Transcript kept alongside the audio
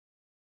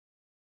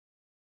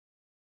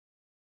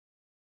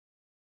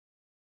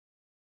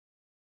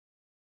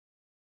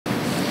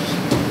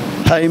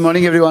Hi,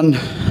 morning everyone.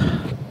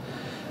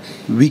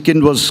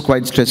 Weekend was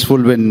quite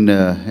stressful when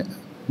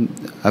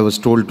I was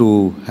told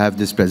to have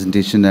this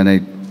presentation, and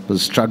I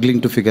was struggling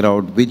to figure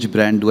out which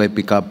brand do I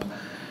pick up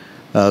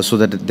so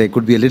that there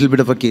could be a little bit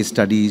of a case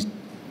study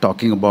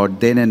talking about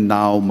then and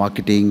now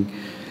marketing.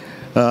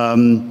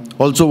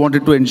 Also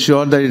wanted to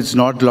ensure that it's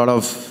not a lot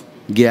of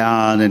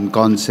gyan and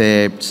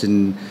concepts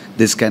and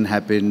this can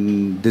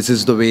happen, this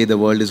is the way the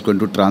world is going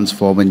to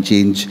transform and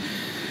change.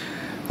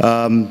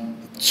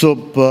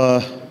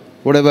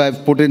 Whatever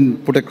I've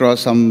put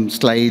across some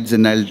slides,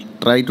 and I'll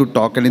try to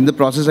talk. And in the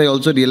process, I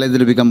also realized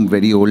that I've become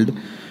very old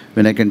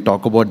when I can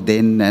talk about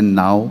then and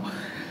now.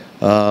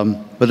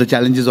 But the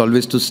challenge is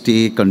always to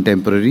stay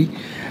contemporary.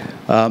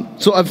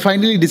 So I've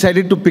finally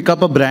decided to pick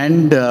up a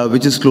brand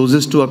which is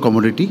closest to a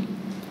commodity.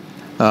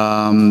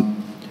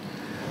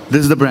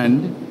 This is the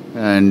brand,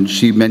 and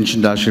she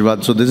mentioned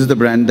AASHIRVAAD. So this is the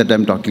brand that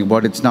I'm talking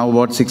about. It's now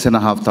about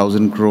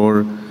 6,500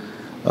 crore.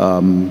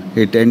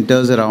 It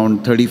enters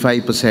around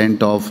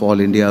 35% of all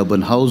India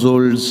urban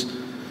households.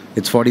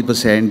 It's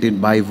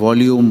 40% by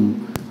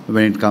volume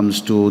when it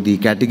comes to the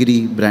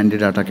category,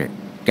 branded atta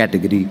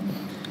category.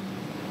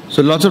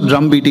 So lots of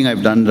drum beating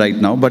I've done right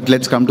now, but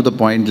let's come to the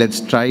point. Let's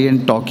try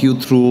and talk you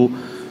through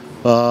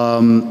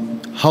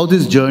how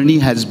this journey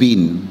has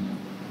been.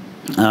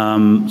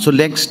 So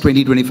next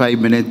 20-25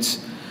 minutes,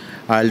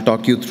 I'll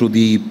talk you through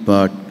the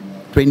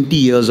 20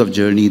 years of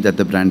journey that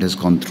the brand has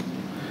gone through.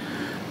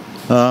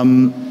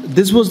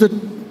 This was the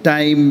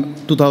time,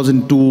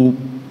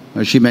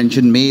 2002, she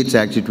mentioned May, it's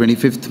actually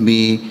 25th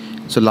May.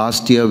 So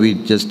last year we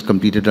just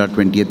completed our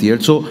 20th year.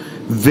 So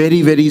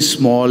very, very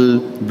small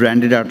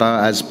branded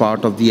atta as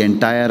part of the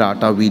entire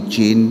atta wheat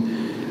chain.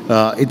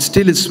 It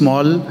still is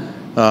small.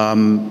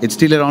 It's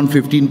still around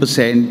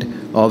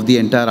 15% of the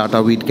entire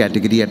atta wheat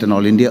category at an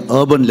all India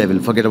urban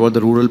level. Forget about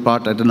the rural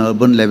part. At an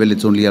urban level,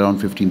 it's only around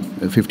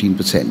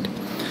 15%.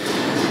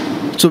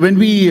 So when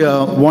we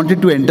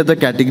wanted to enter the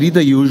category,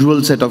 the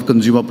usual set of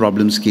consumer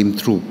problems came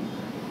through,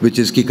 which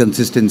is कि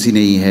consistency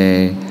नहीं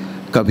है,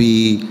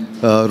 कभी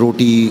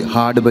रोटी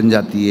hard बन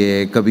जाती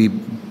है, कभी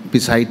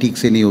पिसाई ठीक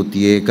से नहीं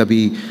होती है,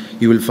 कभी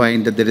you will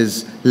find that there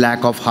is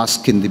lack of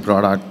husk in the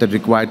product, the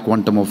required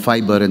quantum of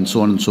fiber, and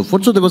so on and so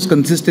forth. So there was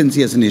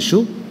consistency as an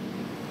issue.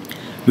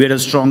 We had a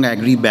strong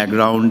agri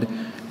background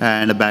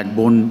and a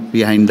backbone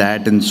behind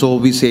that, and so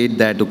we said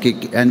that, okay,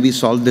 can we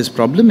solve this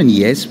problem? And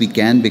yes, we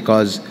can,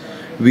 because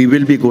we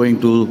will be going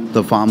to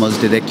the farmers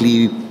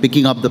directly,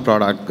 picking up the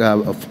product,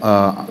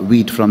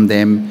 wheat from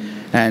them,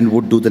 and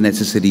would do the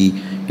necessary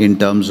in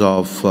terms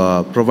of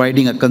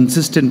providing a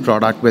consistent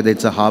product, whether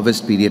it's a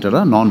harvest period or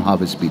a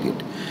non-harvest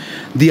period.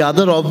 The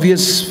other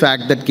obvious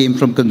fact that came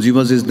from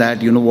consumers is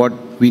that, you know what,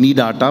 we need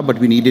atta, but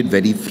we need it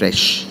very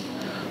fresh.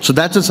 So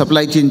that's a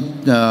supply chain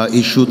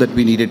issue that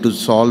we needed to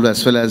solve,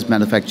 as well as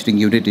manufacturing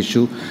unit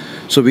issue.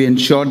 So we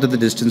ensured that the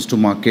distance to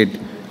market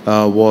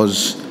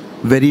was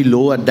very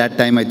low. At that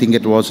time, I think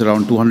it was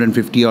around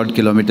 250 odd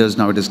kilometers.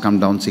 Now it has come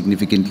down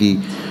significantly,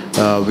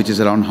 which is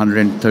around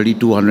 130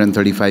 to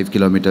 135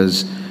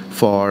 kilometers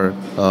for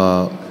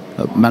a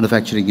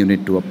manufacturing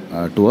unit to a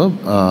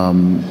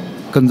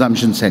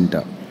consumption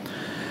center.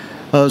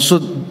 So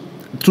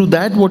through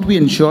that, what we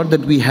ensured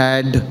that we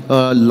had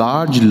a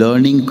large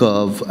learning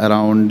curve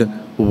around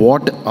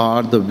what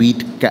are the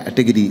wheat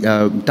category,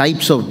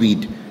 types of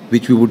wheat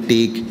which we would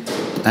take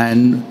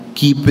and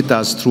keep with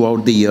us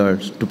throughout the year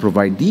to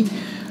provide the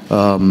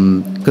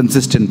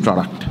consistent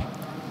product.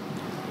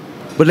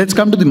 But let's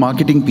come to the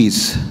marketing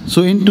piece.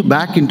 So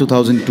back in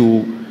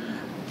 2002,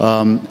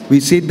 we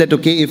said that,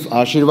 okay, if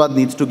AASHIRVAAD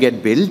needs to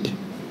get built,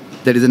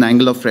 there is an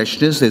angle of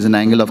freshness, there's an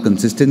angle of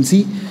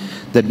consistency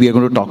that we are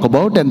going to talk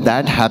about, and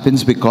that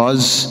happens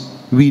because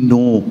we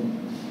know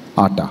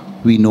atta,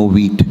 we know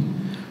wheat,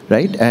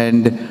 right?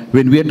 And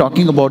when we are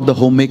talking about the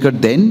homemaker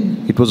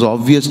then, it was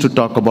obvious to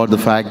talk about the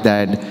fact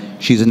that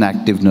she's an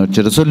active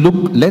nurturer. So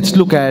let's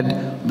look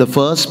at the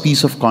first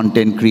piece of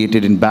content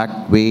created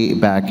way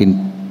back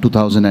in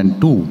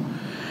 2002.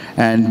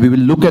 And we will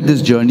look at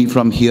this journey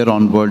from here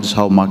onwards,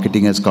 how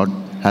marketing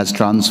has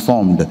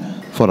transformed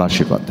for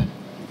AASHIRVAAD.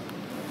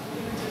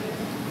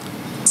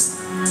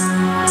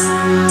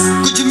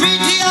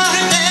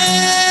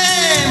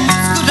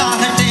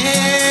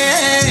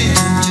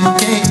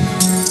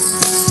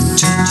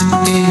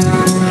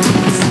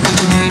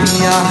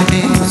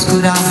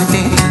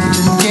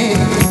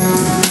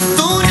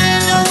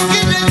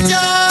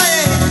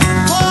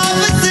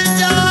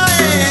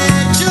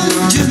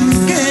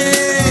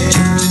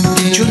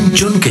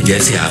 चुन के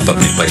जैसे आप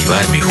अपने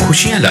परिवार में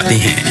खुशियां लाते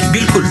हैं,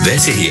 बिल्कुल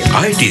वैसे ही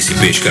ITC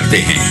पेश करते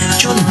हैं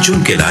चुन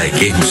चुन के लाए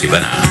गेहूं से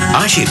बना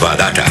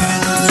आशीर्वाद आटा।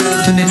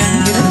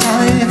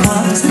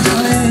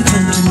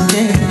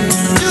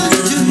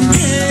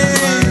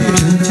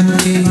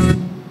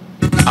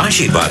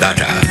 आशीर्वाद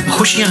आटा,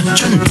 खुशियां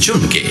चुन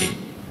चुन के।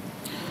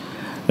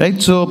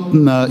 Right, so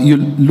you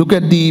look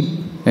at the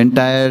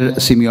entire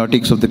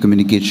semiotics of the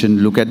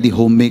communication, look at the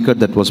homemaker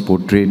that was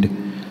portrayed.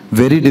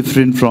 Very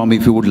different from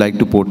if you would like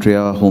to portray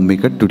a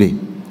homemaker today.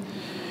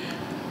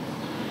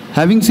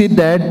 Having said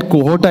that,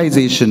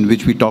 cohortization,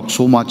 which we talk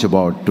so much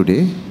about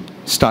today,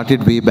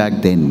 started way back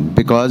then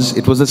because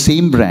it was the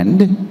same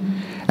brand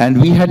and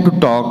we had to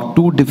talk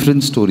two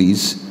different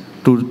stories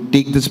to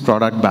take this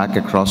product back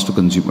across to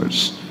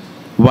consumers.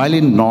 While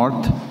in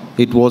North,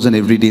 it was an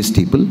everyday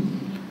staple,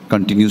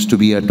 continues to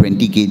be a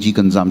 20 kg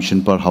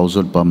consumption per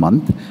household per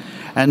month,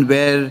 and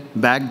where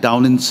back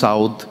down in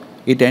South,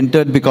 it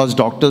entered because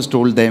doctors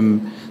told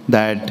them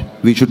that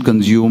we should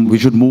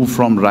move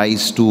from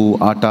rice to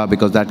atta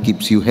because that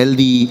keeps you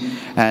healthy,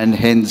 and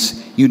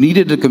hence you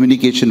needed a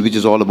communication which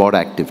is all about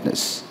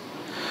activeness.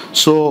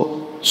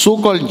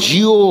 So-called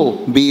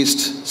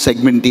geo-based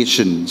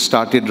segmentation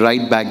started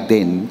right back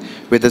then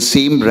where the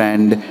same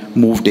brand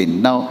moved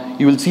in. Now,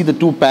 you will see the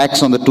two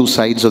packs on the two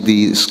sides of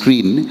the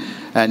screen,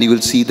 and you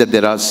will see that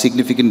there are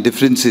significant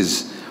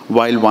differences.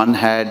 While one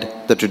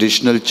had the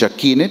traditional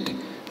chakki in it,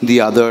 the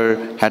other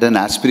had an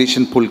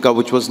aspiration pulka,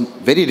 which was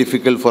very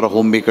difficult for a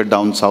homemaker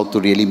down south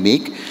to really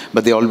make,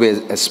 but they always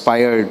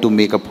aspired to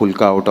make a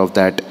pulka out of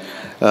that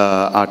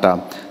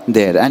atta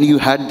there. And you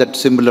had that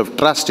symbol of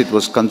trust. It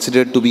was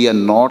considered to be a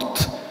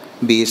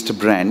north-based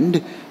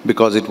brand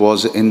because it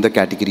was in the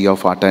category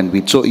of atta and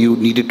wheat. So you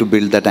needed to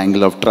build that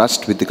angle of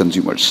trust with the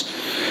consumers.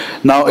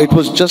 Now, it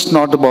was just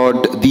not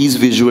about these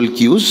visual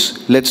cues.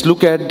 Let's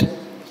look at,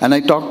 and I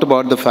talked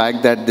about the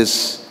fact that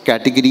this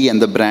category and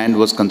the brand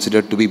was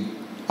considered to be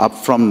up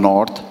from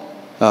north.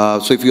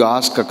 So if you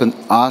asked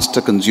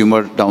a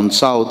consumer down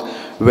south,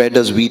 where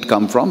does wheat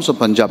come from? So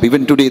Punjab,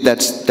 even today,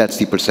 that's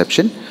the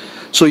perception.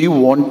 So you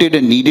wanted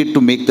and needed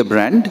to make the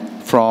brand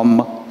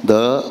from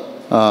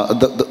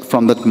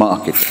from that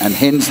market, and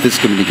hence this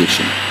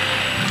communication.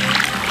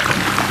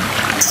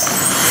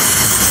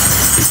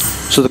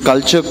 So the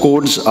culture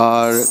codes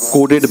are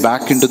coded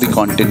back into the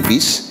content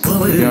piece,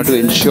 to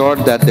ensure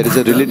that there is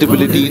a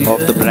relatability of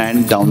the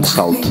brand down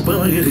south.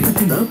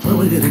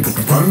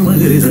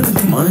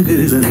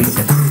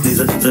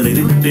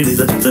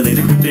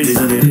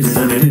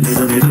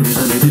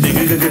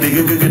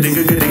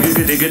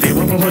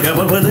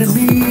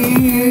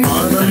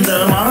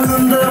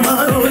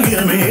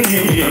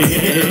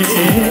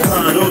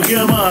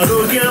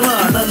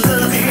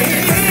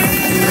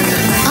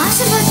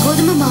 Aashirvaad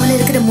கோதுமை மாவுல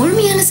இருக்கிற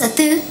முழுமையான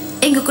சத்து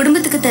எங்க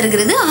குடும்பத்துக்கு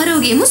தருகிறது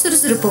ஆரோக்கியமும்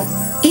சுறுசுறுப்பும்.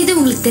 இது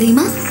உங்களுக்கு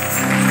தெரியுமா?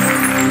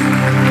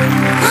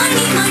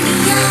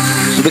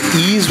 The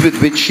ease with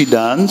which she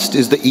danced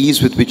is the ease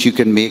with which you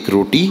can make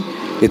roti.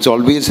 It's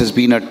always has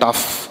been a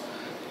tough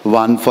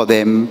one for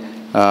them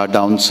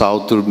down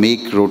south to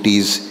make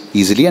rotis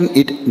easily, and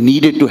it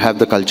needed to have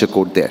the culture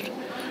code there,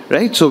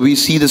 right? So we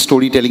see the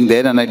storytelling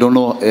there, and I don't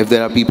know if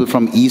there are people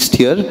from East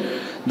here.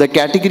 The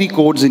category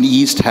codes in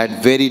East had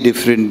very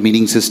different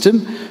meaning system,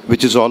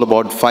 which is all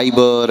about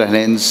fiber and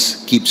hence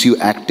keeps you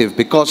active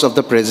because of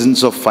the presence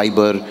of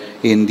fiber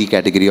in the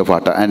category of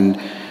atta. And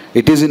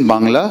it is in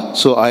Bangla,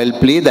 so I'll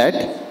play that.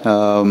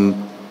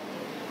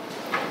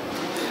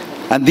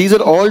 And these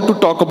are all to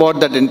talk about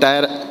that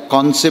entire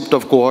concept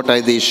of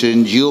cohortization,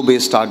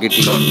 geo-based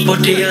targeting.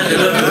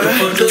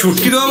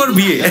 ছুটকিরও আমার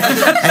বিয়ে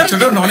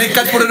ছোট অনেক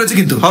কাজ পড়ে রয়েছে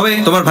কিন্তু হবে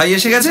তোমার ভাই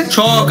এসে গেছে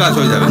সব কাজ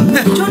হয়ে যাবে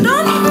ছোট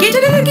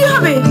কেটারিং এর কি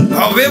হবে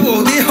হবে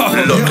বৌদি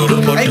হবে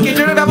এই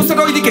কেটারের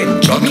ব্যবস্থাটা ওইদিকে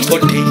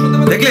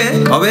দেখলে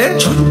হবে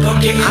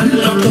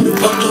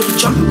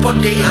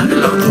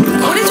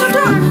ওরে ছোট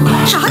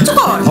সাহায্য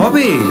কর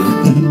হবে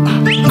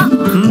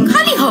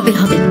খালি হবে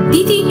হবে।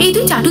 দিদি, এই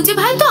দুই চাটুজে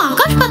ভাই তো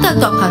আকাশ পাতাল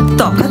তফাৎ।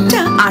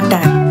 তফাৎটা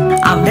আটার,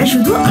 আমরা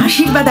শুধু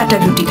আশীর্বাদ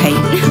আটার রুটি খাই।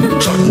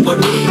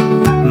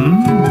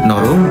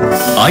 নরম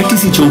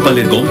আইটিসি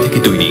চৌপালের গম থেকে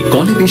তৈরি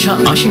কলে পেশা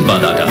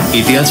আশীর্বাদ আটা।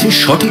 এতে আছে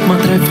সঠিক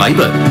মাত্রায়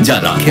ফাইবার যা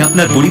রাখে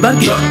আপনার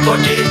পরিবারকে।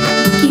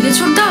 কি রে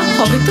ছোটদা,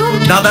 হবে তো?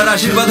 দাদার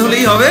আশীর্বাদ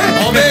হলেই হবে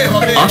হবে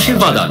হবে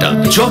আশীর্বাদ আটা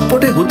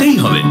চটপটে হতেই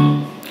হবে।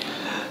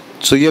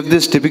 So you have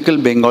this typical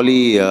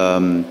Bengali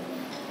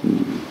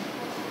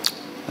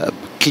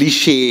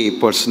cliche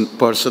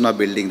persona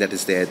building that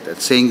is there,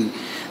 that's saying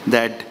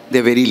that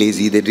they're very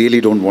lazy, they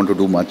really don't want to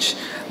do much,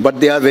 but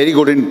they are very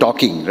good in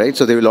talking, right?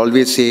 So they will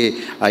always say,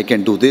 I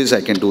can do this,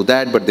 I can do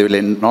that, but they will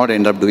not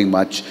end up doing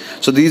much.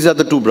 So these are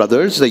the two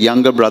brothers. The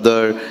younger brother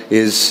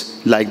is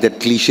like that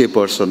cliche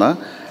persona,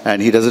 and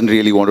he doesn't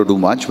really want to do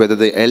much, whether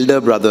the elder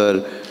brother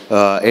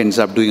ends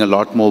up doing a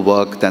lot more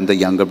work than the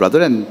younger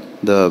brother, and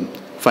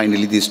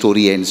finally the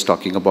story ends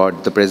talking about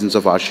the presence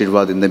of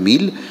Ashirvad in the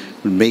meal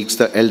makes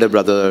the elder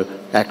brother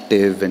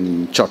active and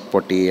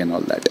chotpoti and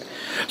all that.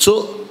 So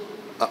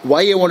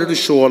why I wanted to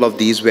show all of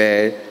these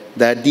were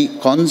that the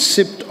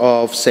concept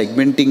of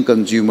segmenting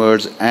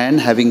consumers and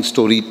having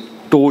story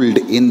told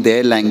in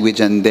their language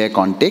and their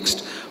context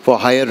for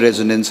higher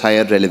resonance,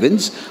 higher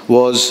relevance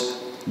was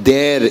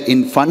there in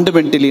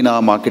fundamentally in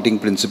our marketing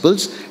principles,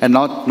 and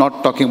not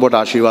talking about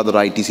Ashirvad or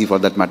ITC for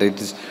that matter. It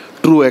is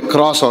true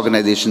across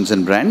organizations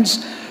and brands,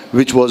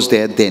 which was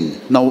there then.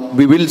 Now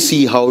we will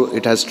see how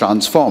it has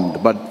transformed,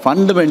 but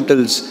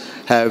fundamentals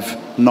have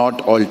not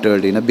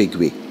altered in a big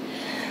way.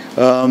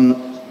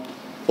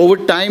 Over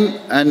time,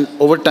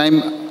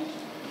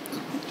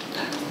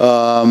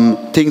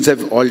 things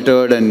have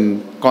altered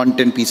and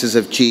content pieces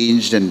have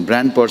changed and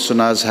brand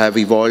personas have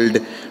evolved,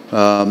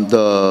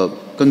 the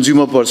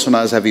consumer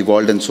personas have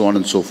evolved and so on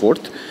and so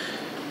forth.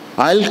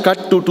 I'll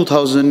cut to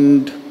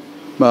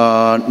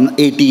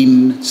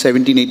 2018,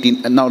 17,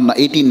 18, now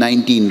 18,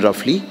 19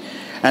 roughly,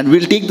 and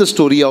we'll take the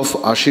story of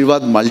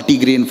AASHIRVAAD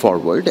multigrain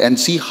forward and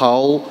see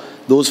how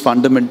those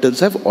fundamentals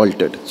have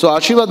altered. So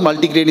AASHIRVAAD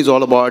multigrain is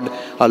all about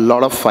a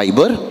lot of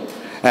fiber,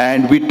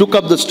 and we took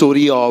up the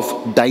story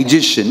of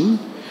digestion,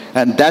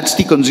 and that's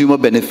the consumer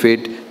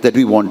benefit that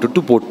we wanted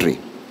to portray,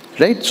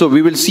 right? So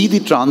we will see the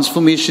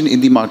transformation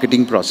in the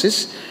marketing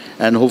process,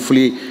 and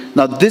hopefully,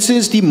 now this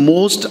is the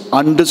most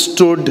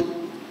understood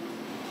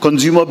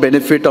consumer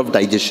benefit of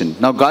digestion.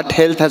 Now gut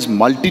health has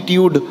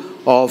multitude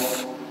of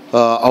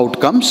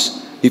outcomes.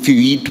 If you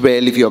eat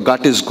well, if your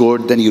gut is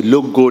good, then you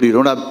look good, you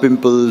don't have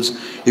pimples.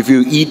 If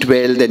you eat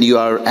well, then you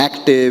are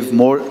active,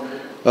 more,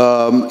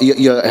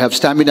 you have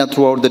stamina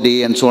throughout the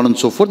day and so on and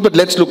so forth. But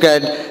let's look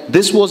at,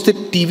 this was the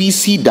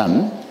TVC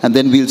done, and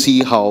then we'll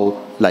see how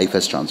life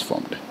has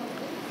transformed.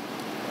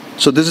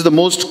 So this is the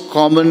most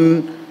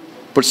common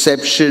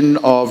perception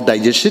of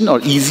digestion,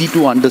 or easy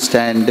to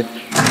understand.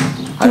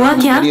 I don't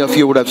know, many of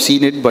you would have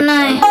seen it, but...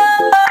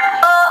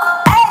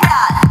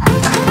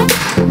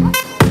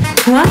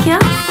 हुआ क्या?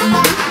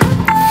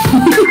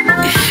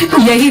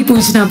 यही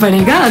पूछना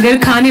पड़ेगा अगर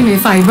खाने में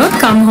fibre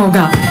कम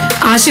होगा।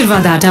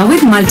 आशीर्वाद आटा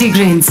with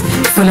multigrains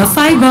full of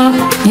fibre,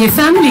 ये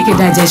फैमिली के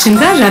डाइजेशन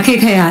का रखे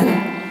ख्याल।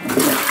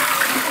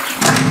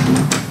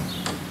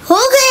 हो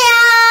गया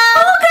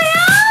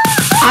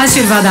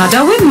आशीर्वाद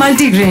आटा with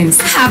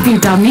multigrains, happy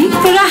tummy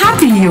for a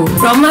happy you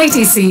from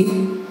ITC।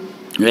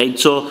 Right,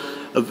 so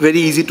very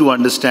easy to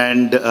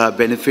understand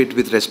benefit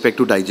with respect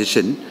to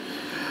digestion.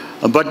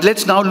 But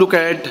let's now look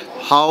at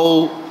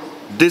how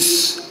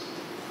this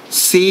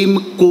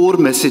same core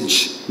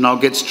message now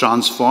gets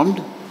transformed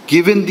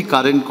given the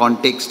current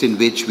context in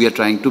which we are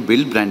trying to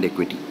build brand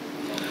equity.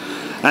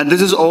 And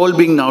this is all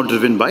being now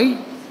driven by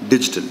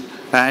digital,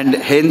 and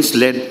hence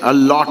led a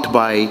lot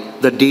by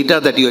the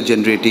data that you are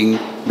generating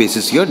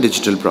basis your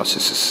digital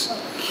processes.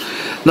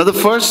 Now the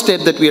first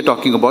step that we are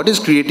talking about is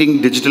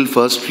creating digital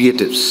first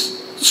creatives.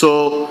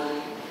 So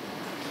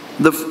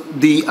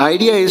the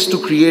idea is to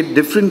create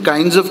different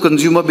kinds of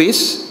consumer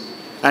base.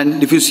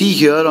 And if you see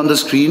here on the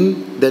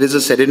screen, there is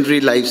a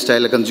sedentary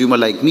lifestyle, a consumer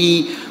like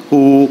me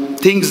who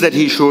thinks that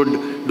he should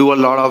do a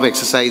lot of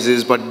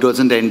exercises but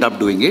doesn't end up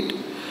doing it.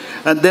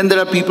 And then there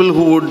are people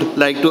who would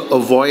like to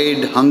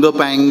avoid hunger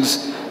pangs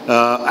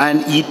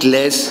and eat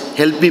less,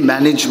 help me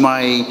manage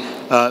my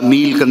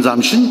meal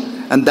consumption.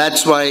 And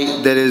that's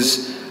why there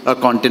is a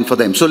content for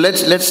them. So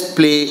let's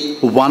play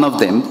one of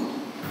them.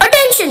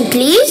 Attention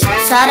please,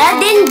 सारा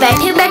दिन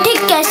बैठे बैठे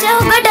कैसे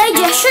होगा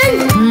digestion?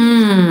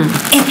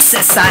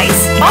 Exercise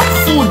और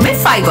food में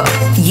fibre,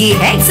 ये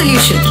है एक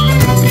सोल्यूशन।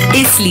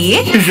 इसलिए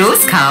रोज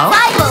खाओ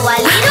फाइबर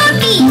वाली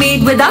रोटी मेड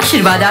विद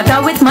आशीर्वाद आटा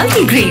with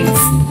multigrains.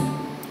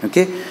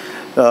 Okay.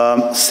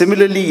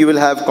 Similarly, you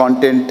will have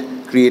content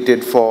created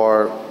for,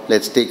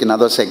 let's take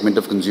another segment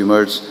of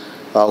consumers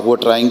who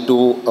are trying to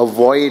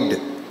avoid.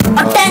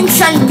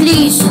 Attention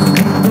please,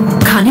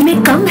 खाने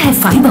में कम है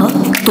फाइबर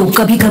तो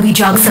कभी कभी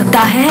जाग सकता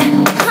है,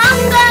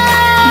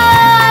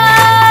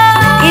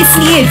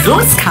 इसलिए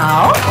रोज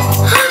खाओ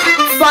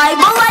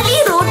फाइबर वाली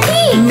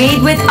रोटी मेड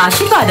विद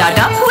आशीर्वाद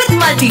आटा with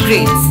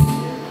multigrains.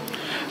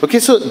 Okay,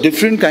 so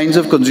different kinds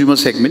of consumer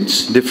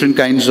segments, different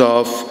kinds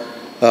of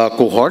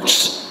cohorts,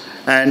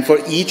 and for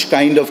each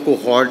kind of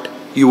cohort,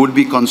 you would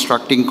be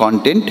constructing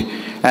content,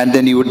 and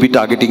then you would be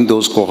targeting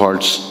those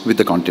cohorts with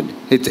the content.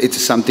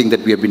 It's something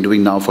that we have been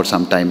doing now for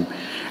some time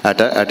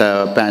at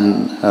a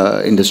pan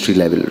industry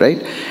level,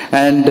 right?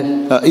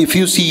 And if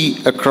you see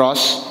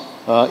across,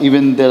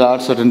 even there are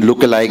certain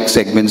lookalike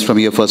segments from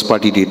your first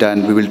party data,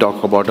 and we will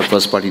talk about our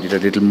first party data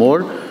a little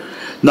more.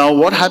 Now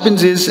what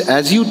happens is,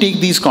 as you take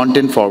these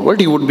content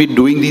forward, you would be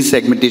doing these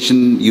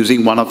segmentation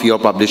using one of your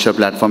publisher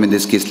platform, in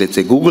this case let's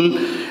say Google,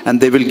 and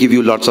they will give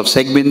you lots of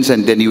segments,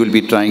 and then you will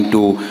be trying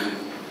to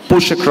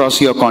push across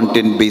your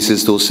content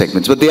basis those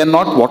segments. But they are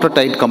not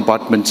watertight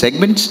compartment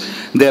segments.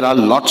 There are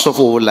lots of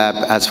overlap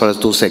as far as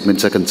those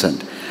segments are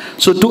concerned.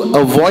 So to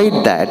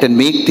avoid that and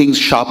make things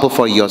sharper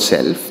for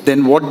yourself,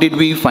 then what did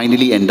we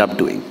finally end up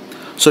doing?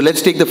 So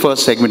let's take the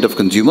first segment of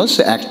consumers,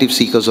 active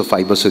seekers of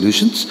fiber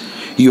solutions.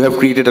 You have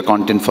created a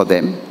content for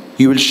them.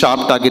 You will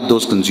sharp target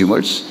those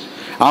consumers.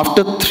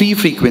 After 3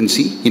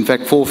 frequency, in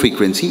fact 4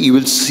 frequency, you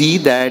will see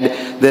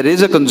that there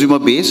is a consumer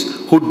base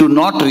who do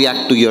not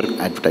react to your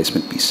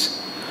advertisement piece.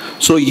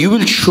 So you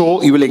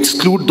will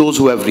exclude those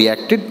who have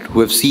reacted, who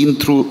have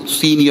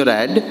seen your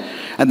ad,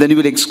 and then you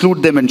will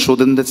exclude them and show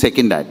them the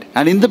second ad.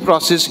 And in the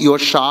process, you are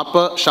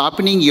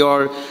sharpening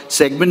your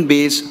segment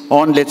base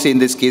on, let's say in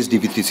this case,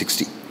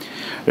 DV360.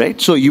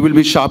 Right? So you will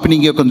be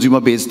sharpening your consumer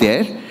base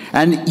there,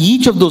 and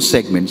each of those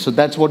segments, so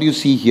that's what you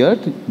see here,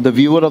 the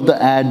viewer of the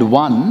ad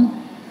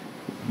 1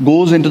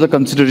 goes into the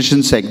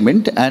consideration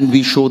segment, and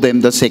we show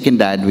them the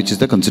second ad, which is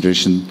the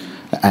consideration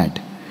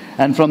ad.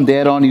 and from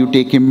there on you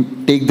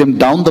take them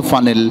down the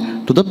funnel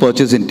to the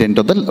purchase intent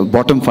or the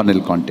bottom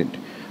funnel content.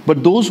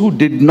 But those who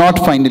did not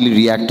finally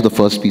react to the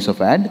first piece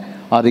of ad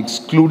are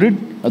excluded,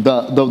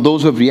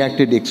 those who have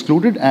reacted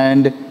excluded,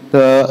 and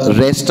the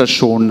rest are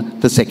shown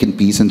the second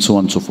piece, and so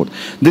on and so forth.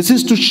 This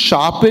is to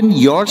sharpen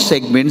your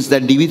segments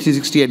that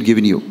DV360 had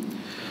given you,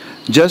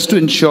 just to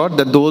ensure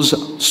that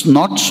those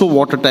not so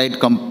watertight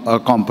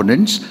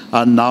components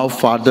are now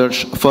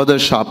further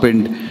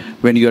sharpened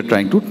when you are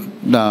trying to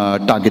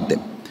target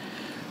them.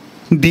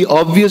 The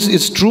obvious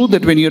is true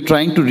that when you're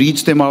trying to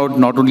reach them out,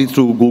 not only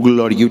through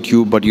Google or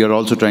YouTube, but you're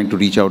also trying to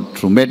reach out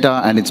through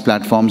Meta and its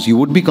platforms, you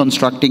would be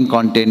constructing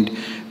content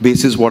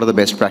basis what are the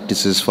best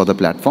practices for the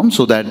platform,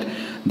 so that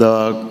the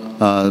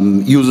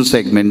user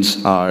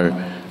segments are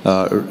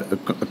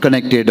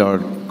connected or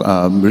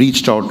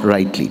reached out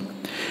rightly.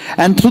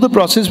 And through the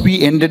process,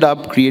 we ended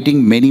up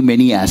creating many,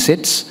 many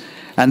assets.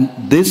 And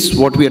this,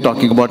 what we are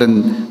talking about,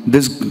 and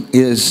this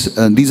is,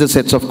 these are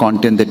sets of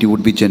content that you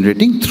would be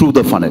generating through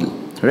the funnel.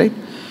 Right?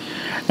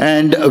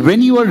 And when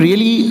you are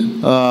really,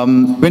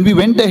 when we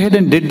went ahead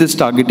and did this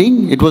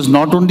targeting, it was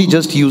not only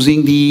just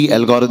using the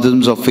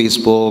algorithms of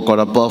Facebook or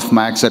a Perf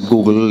Max at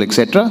Google,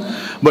 etc.,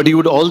 but you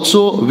would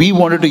also, we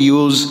wanted to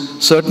use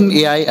certain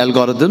AI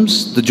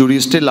algorithms. The jury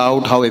is still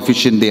out how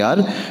efficient they are.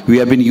 We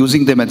have been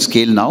using them at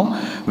scale now,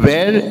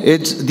 where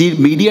it's the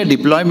media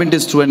deployment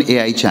is through an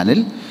AI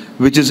channel,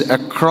 which is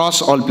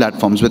across all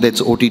platforms, whether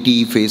it's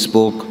OTT,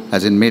 Facebook,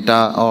 as in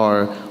Meta,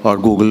 or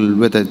Google,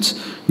 whether it's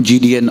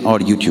GDN or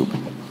YouTube,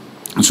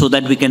 so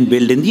that we can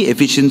build in the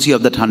efficiency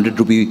of that 100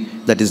 rupee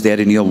that is there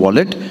in your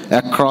wallet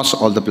across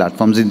all the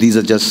platforms. And these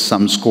are just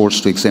some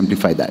scores to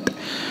exemplify that.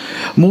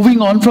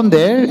 Moving on from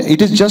there,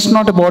 it is just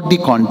not about the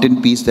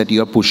content piece that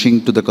you are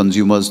pushing to the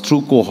consumers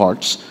through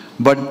cohorts,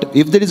 but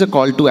if there is a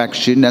call to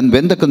action and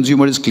when the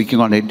consumer is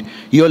clicking on it,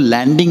 your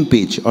landing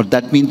page, or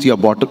that means your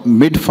bottom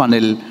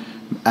mid-funnel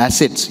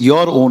assets,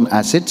 your own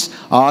assets,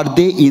 are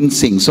they in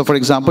sync? So for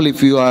example,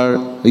 if you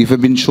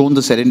have been shown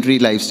the sedentary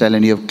lifestyle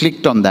and you have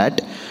clicked on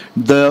that,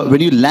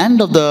 when you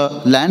land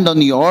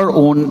on your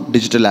own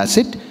digital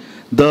asset,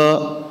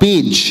 the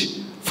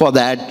page for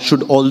that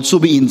should also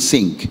be in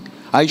sync.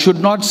 I should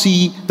not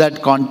see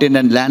that content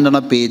and land on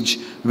a page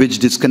which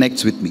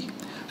disconnects with me.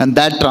 And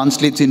that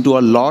translates into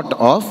a lot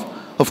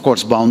of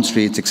course, bounce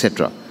rates,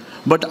 etc.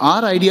 But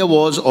our idea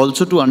was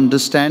also to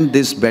understand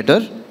this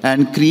better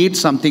and create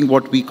something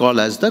what we call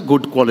as the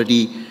good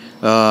quality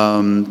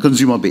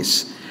consumer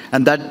base.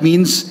 And that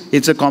means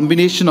it's a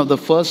combination of the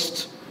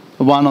first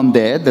one on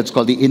there, that's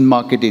called the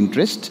in-market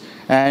interest,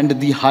 and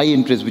the high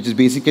interest, which is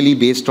basically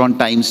based on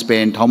time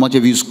spent, how much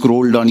have you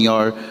scrolled on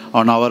our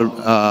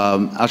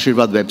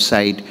AASHIRVAAD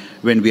website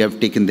when we have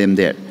taken them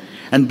there.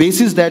 And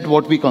basis that,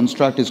 what we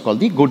construct is called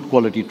the good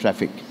quality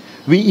traffic.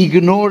 We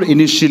ignore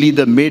initially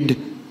the mid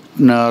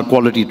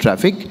quality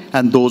traffic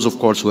and those, of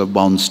course, who have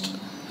bounced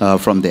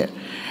from there.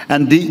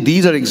 And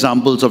these are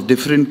examples of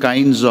different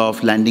kinds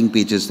of landing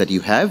pages that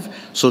you have,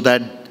 so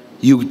that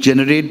you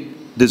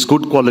generate this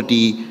good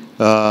quality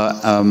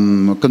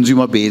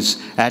consumer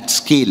base at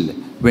scale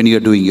when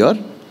you're doing your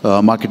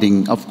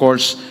marketing. Of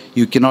course,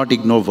 you cannot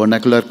ignore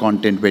vernacular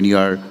content when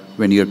you're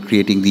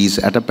creating these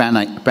at a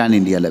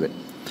pan-India level.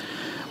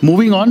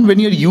 Moving on, when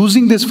you're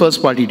using this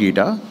first-party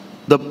data,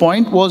 the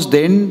point was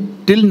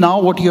then, till now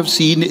what you have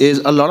seen is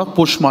a lot of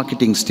push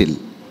marketing still.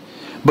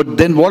 But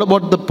then what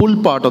about the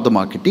pull part of the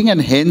marketing?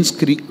 And hence,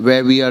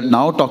 where we are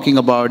now talking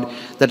about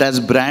that as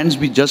brands,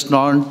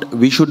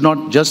 we should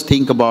not just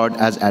think about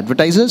as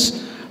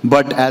advertisers,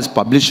 but as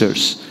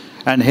publishers,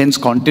 and hence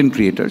content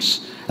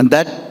creators. And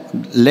that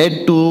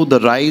led to the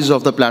rise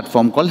of the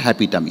platform called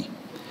Happy Tummy.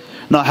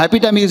 Now, Happy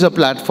Tummy is a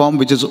platform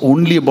which is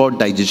only about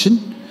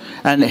digestion,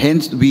 and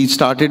hence we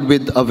started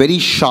with a very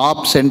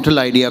sharp central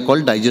idea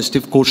called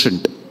digestive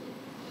quotient.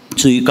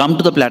 So you come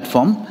to the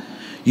platform,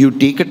 you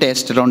take a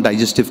test around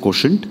digestive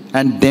quotient,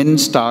 and then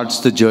starts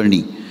the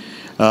journey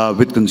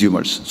with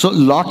consumers. So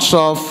lots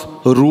of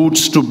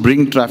routes to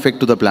bring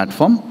traffic to the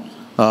platform,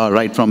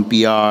 right from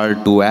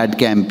PR to ad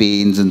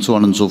campaigns and so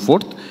on and so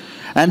forth.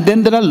 And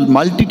then there are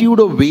multitude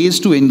of ways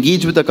to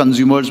engage with the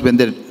consumers when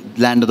they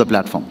land on the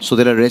platform. So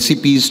there are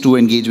recipes to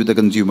engage with the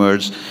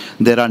consumers.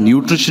 There are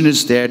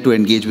nutritionists there to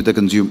engage with the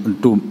consumer,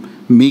 to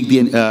make the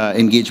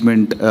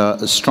engagement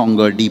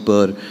stronger,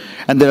 deeper.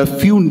 And there are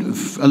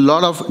a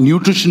lot of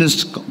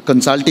nutritionist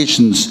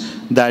consultations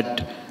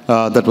that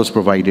was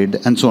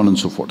provided, and so on and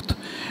so forth.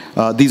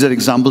 These are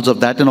examples of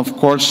that. And of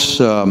course,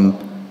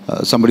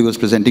 somebody was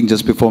presenting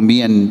just before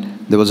me, and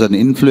there was an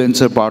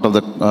influencer part of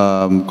the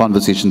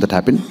conversation that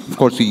happened. Of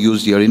course, we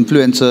used your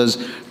influencers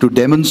to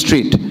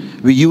demonstrate.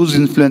 We use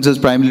influencers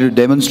primarily to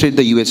demonstrate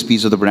the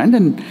USPs of the brand,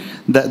 and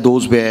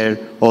those were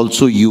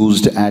also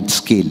used at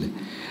scale.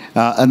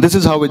 And this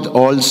is how it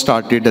all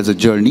started as a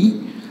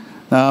journey.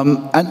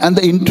 And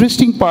the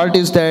interesting part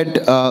is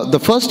that the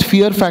first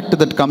fear factor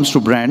that comes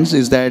to brands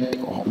is that,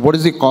 what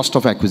is the cost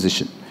of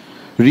acquisition?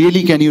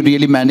 Really, can you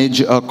really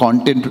manage a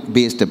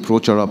content-based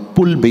approach or a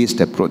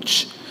pull-based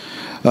approach?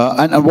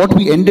 And what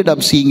we ended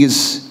up seeing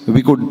is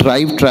we could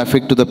drive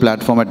traffic to the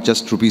platform at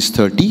just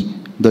 ₹30.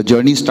 The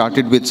journey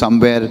started with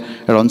somewhere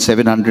around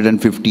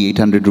 750,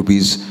 800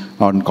 rupees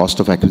on cost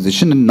of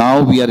acquisition. And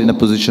now we are in a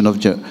position of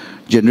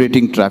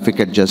generating traffic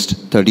at just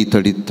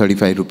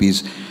 35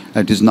 rupees.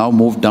 It is now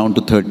moved down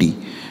to 30.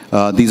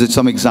 These are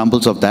some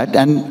examples of that.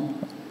 And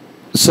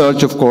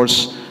search, of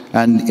course,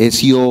 and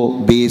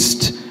SEO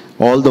based,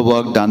 all the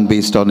work done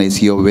based on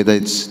SEO, whether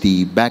it's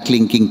the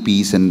backlinking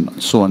piece and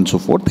so on and so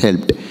forth,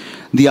 helped.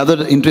 The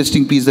other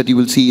interesting piece that you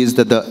will see is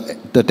that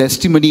the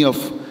testimony of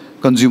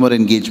consumer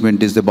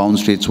engagement is the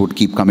bounce rates would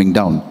keep coming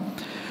down.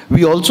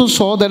 We also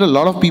saw that a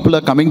lot of people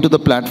are coming to the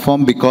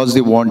platform because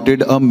they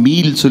wanted a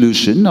meal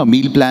solution, a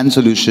meal plan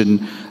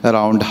solution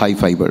around high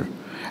fiber.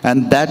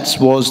 And that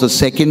was the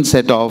second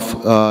set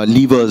of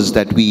levers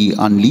that we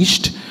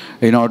unleashed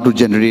in order to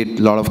generate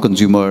a lot of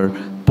consumer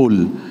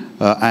pull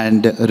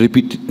and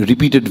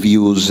repeated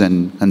views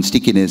and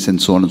stickiness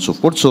and so on and so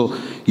forth. So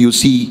you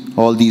see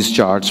all these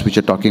charts which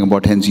are talking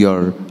about hence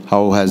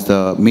how has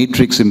the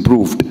matrix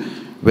improved,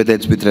 whether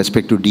it's with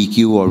respect to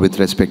DQ or with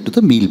respect to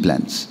the meal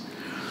plans.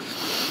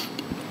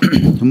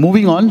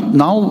 Moving on,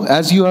 now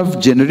as you have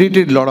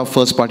generated a lot of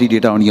first-party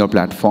data on your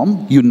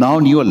platform, you now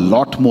knew a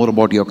lot more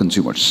about your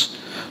consumers.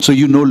 So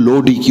you know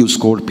low DQ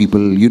score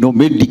people, you know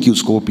mid DQ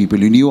score people,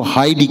 you knew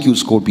high DQ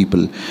score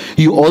people.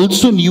 You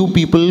also knew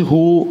people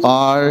who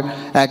are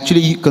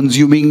actually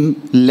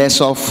consuming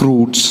less of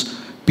fruits,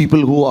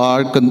 people who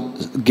are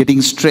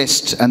getting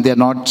stressed and they're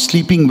not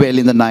sleeping well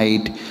in the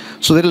night.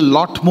 So there are a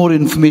lot more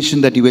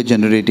information that you were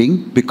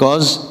generating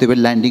because they were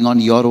landing on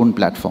your own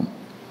platform.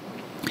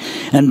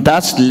 And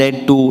that's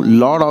led to a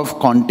lot of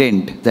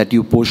content that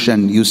you push,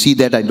 and you see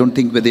that. I don't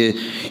think whether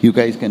you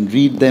guys can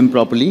read them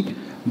properly,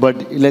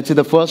 but let's say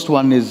the first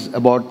one is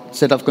about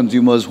set of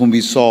consumers whom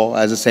we saw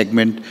as a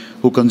segment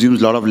who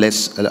consumes a lot of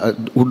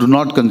who do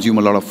not consume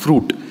a lot of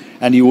fruit,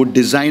 and you would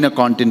design a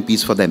content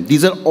piece for them.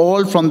 These are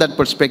all from that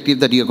perspective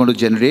that you're going to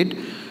generate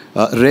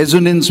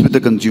resonance with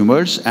the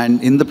consumers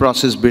and in the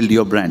process build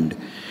your brand.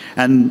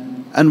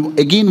 And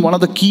again, one of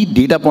the key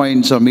data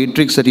points or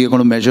matrix that you're going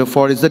to measure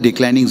for is the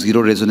declining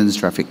zero resonance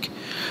traffic.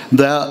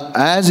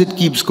 As it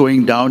keeps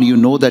going down, you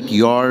know that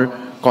your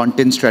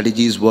content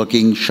strategy is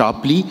working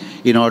sharply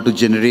in order to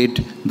generate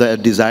the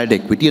desired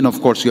equity, and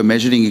of course you're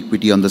measuring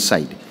equity on the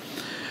side.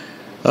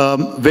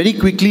 Very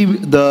quickly,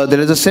 there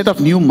is a set of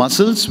new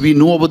muscles. We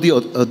know about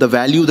the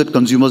value that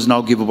consumers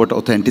now give about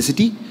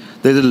authenticity.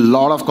 There's a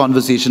lot of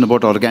conversation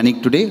about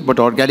organic today, but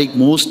organic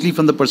mostly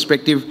from the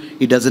perspective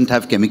it doesn't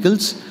have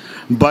chemicals.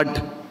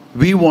 But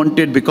we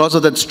wanted, because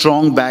of that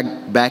strong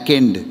back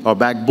end or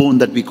backbone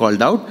that we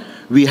called out,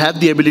 we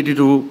have the ability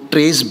to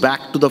trace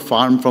back to the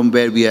farm from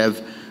where we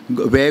have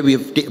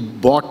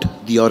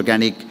bought the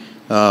organic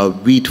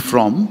wheat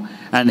from,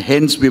 and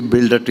hence we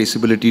built a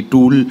traceability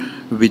tool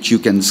which you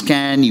can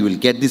scan, you will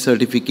get the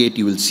certificate,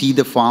 you will see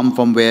the farm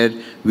from where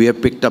we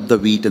have picked up the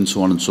wheat and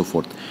so on and so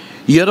forth.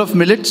 Year of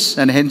millets,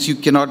 and hence you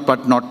cannot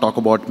but not talk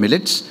about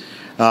millets.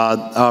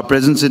 Our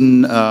presence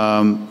in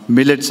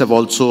millets have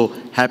also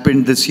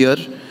happened this year.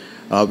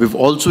 We've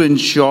also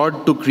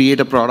ensured to create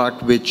a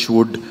product which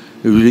would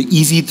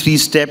easy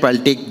 3-step. I'll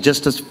take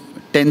just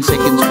 10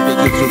 seconds to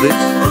take you through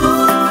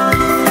this.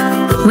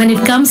 When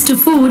it comes to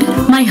food,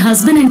 my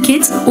husband and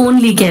kids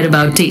only care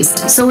about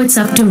taste. So it's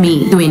up to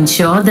me to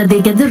ensure that they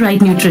get the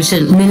right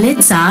nutrition.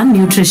 Millets are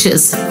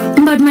nutritious,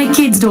 but my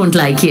kids don't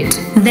like it.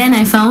 Then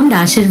I found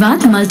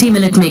AASHIRVAAD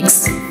Multi-Millet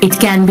Mix. It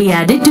can be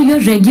added to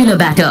your regular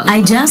batter.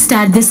 I just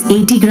add this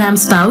 80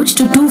 grams pouch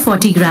to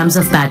 240 grams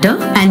of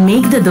batter and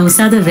make the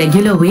dosa the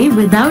regular way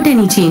without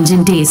any change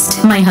in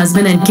taste. My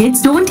husband and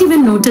kids don't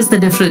even notice the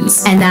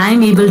difference, and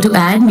I'm able to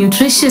add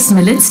nutritious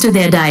millets to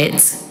their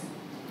diets.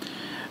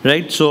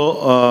 Right,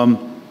 so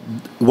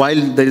while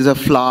there is a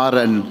flour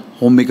and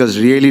homemakers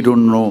really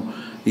don't know,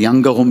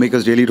 younger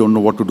homemakers really don't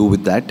know what to do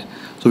with that.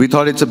 So we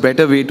thought it's a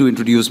better way to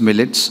introduce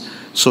millets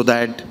so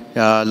that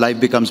life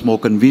becomes more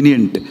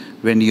convenient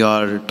when you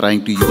are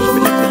trying to use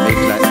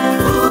millets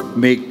and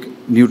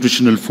make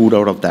nutritional food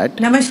out of that.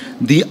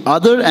 The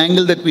other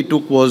angle that we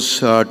took was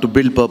to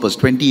build purpose.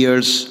 20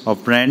 years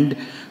of brand,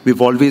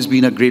 we've always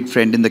been a great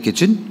friend in the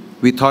kitchen.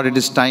 We thought it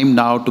is time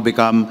now to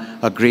become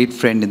a great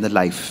friend in the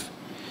life.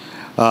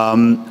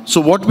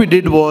 So what we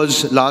did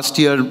was last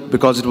year,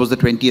 because it was the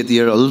 20th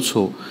year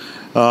also,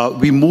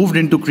 we moved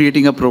into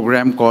creating a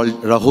program called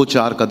Raho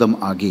Char Kadam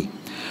Aage.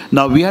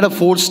 Now we had a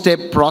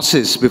 4-step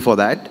process before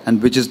that,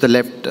 and which is the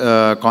left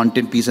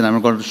content piece, and I'm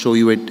not going to show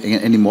you it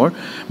anymore.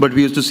 But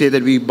we used to say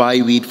that we buy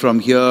wheat from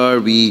here,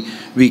 we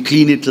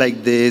clean it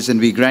like this, and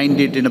we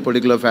grind it in a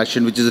particular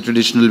fashion, which is a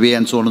traditional way,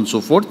 and so on and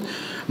so forth.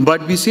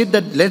 But we said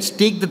that let's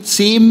take the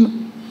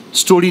same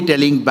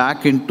storytelling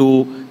back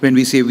into when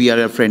we say we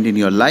are a friend in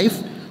your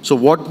life. So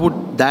what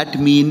would that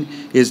mean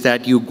is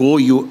that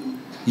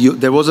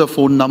there was a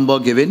phone number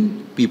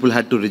given, people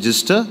had to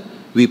register.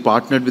 We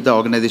partnered with the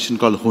organization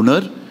called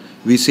Hunar.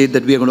 We said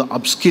that we are going to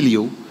upskill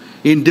you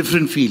in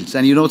different fields.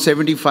 And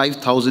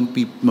 75,000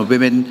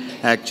 women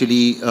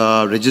actually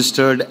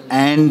registered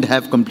and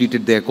have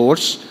completed their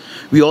course.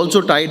 We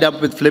also tied up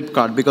with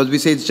Flipkart because we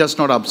say it's just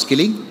not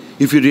upskilling.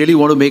 If you really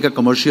want to make a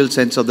commercial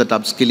sense of that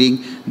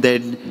upskilling,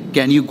 then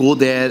can you go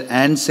there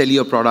and sell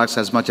your products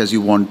as much as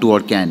you want to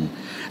or can?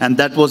 And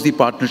that was the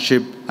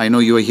partnership. I know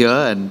you are here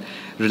and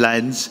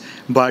Reliance,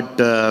 but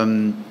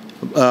that's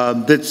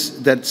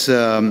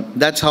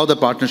how the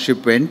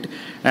partnership went.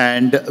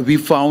 And we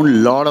found a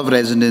lot of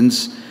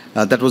resonance.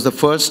 That was the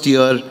first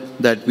year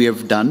that we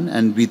have done,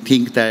 and we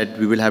think that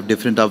we will have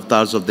different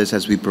avatars of this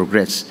as we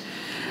progress.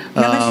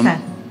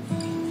 नमस्कार,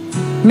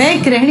 मैं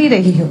एक गृहिणी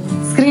रही हूँ,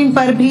 screen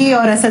पर भी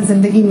और असल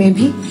जिंदगी में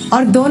भी,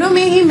 और दोनों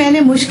में ही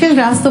मैंने मुश्किल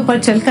रास्तों पर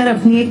चलकर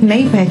अपनी एक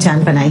नई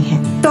पहचान बनाई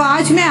है। तो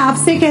आज मैं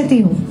आपसे कहती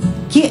हूँ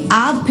कि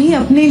आप भी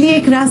अपने लिए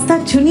एक रास्ता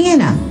चुनिए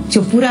ना,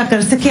 जो पूरा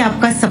कर सके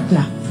आपका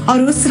सपना,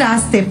 और उस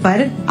रास्ते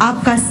पर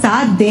आपका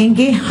साथ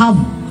देंगे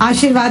हम,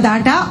 आशीर्वाद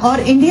आटा और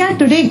इंडिया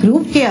टुडे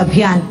ग्रुप के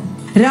अभियान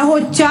रहो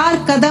 4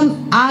 कदम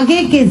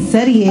आगे के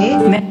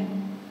जरिए।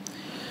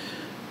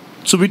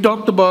 So we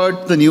talked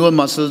about the newer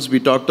muscles, we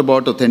talked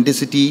about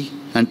authenticity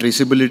and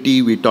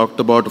traceability, we talked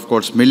about, of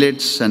course,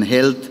 millets and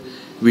health,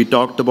 we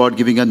talked about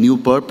giving a new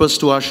purpose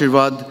to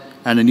Ashirvad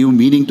and a new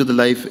meaning to the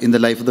life, in the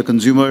life of the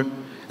consumer,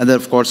 and then,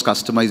 of course,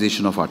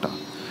 customization of atta.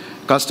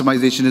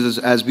 Customization is,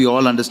 as we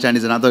all understand,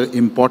 is another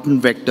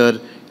important vector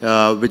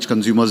which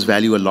consumers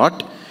value a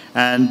lot.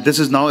 And this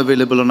is now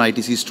available on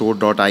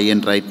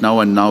itcstore.in right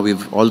now, and now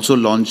we've also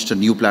launched a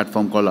new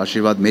platform called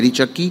Ashirvad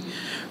Chakki,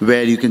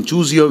 where you can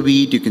choose your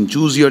wheat, you can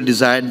choose your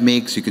desired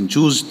mix, you can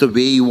choose the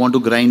way you want to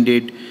grind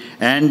it,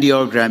 and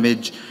your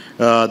grammage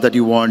that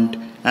you want,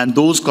 and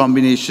those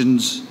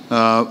combinations,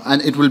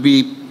 and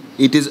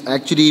it is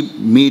actually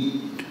made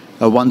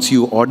once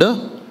you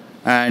order,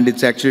 and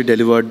it's actually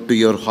delivered to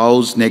your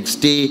house next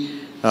day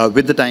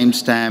with the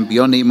timestamp,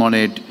 your name on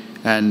it,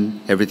 and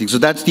everything. So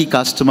that's the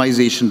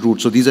customization route.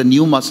 So these are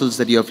new muscles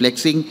that you're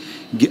flexing,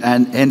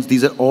 and hence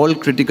these are all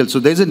critical. So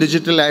there's a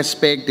digital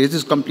aspect, this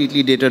is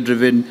completely data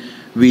driven.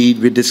 We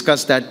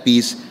discussed that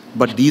piece,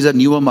 but these are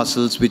newer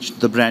muscles which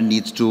the brand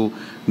needs to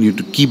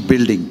keep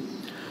building.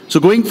 So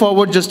going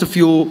forward, just a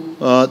few,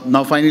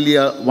 now finally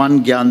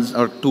one Gyan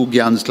or two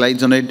Gyan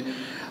slides on it.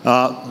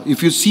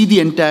 If you see the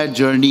entire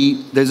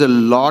journey, there's a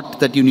lot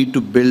that you need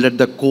to build at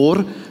the core,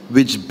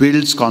 which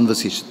builds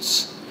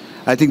conversations.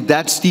 I think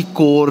that's the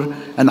core,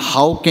 and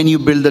how can you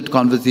build that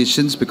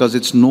conversations, because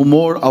it's no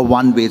more a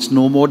one way, it's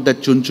no more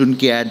that chun chun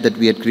ki ad that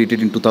we had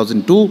created in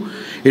 2002.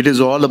 It is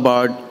all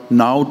about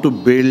now to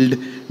build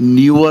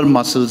newer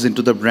muscles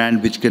into the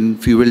brand which can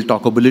fuel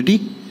talkability.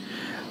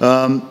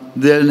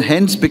 Then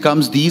hence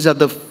becomes, these are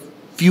the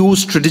few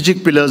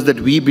strategic pillars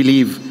that we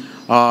believe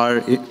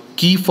are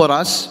key for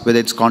us, whether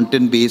it's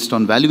content based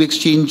on value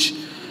exchange,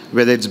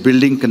 whether it's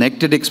building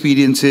connected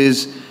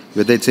experiences,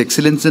 whether it's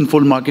excellence in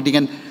full marketing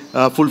and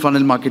full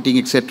funnel marketing,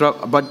 etc.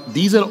 But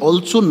these are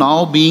also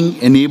now being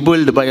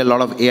enabled by a lot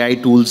of AI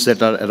tools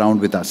that are around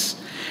with us.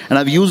 And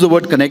I've used the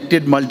word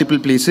connected multiple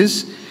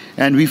places,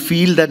 and we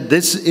feel that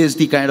this is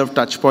the kind of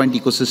touch point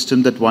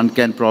ecosystem that one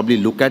can probably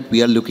look at.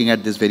 We are looking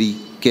at this very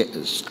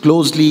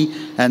closely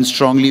and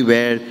strongly,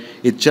 where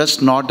it's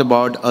just not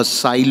about a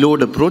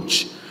siloed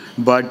approach,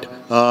 but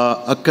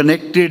a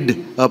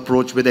connected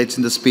approach, whether it's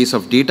in the space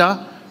of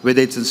data, whether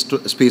it's in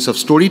space of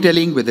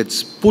storytelling, whether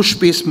it's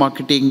push-based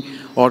marketing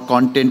or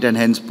content and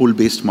hence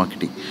pull-based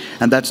marketing.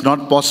 And that's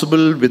not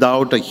possible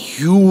without a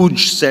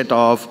huge set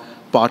of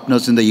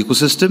partners in the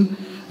ecosystem.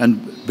 And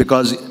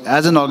because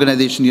as an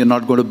organization, you're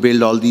not going to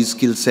build all these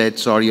skill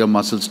sets or your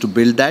muscles to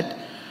build that.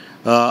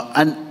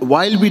 And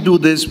while we do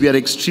this, we are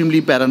extremely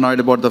paranoid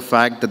about the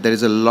fact that there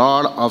is a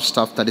lot of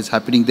stuff that is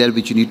happening there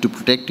which you need to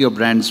protect your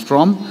brands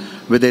from,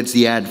 whether it's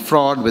the ad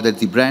fraud, whether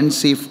it's the brand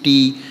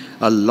safety,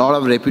 a lot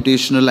of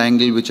reputational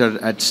angle which are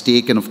at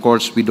stake, and of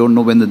course we don't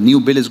know when the new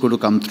bill is going to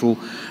come through.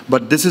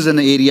 But this is an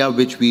area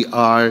which we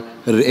are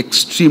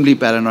extremely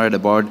paranoid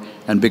about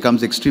and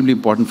becomes extremely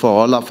important for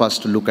all of us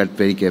to look at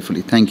very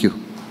carefully. Thank you.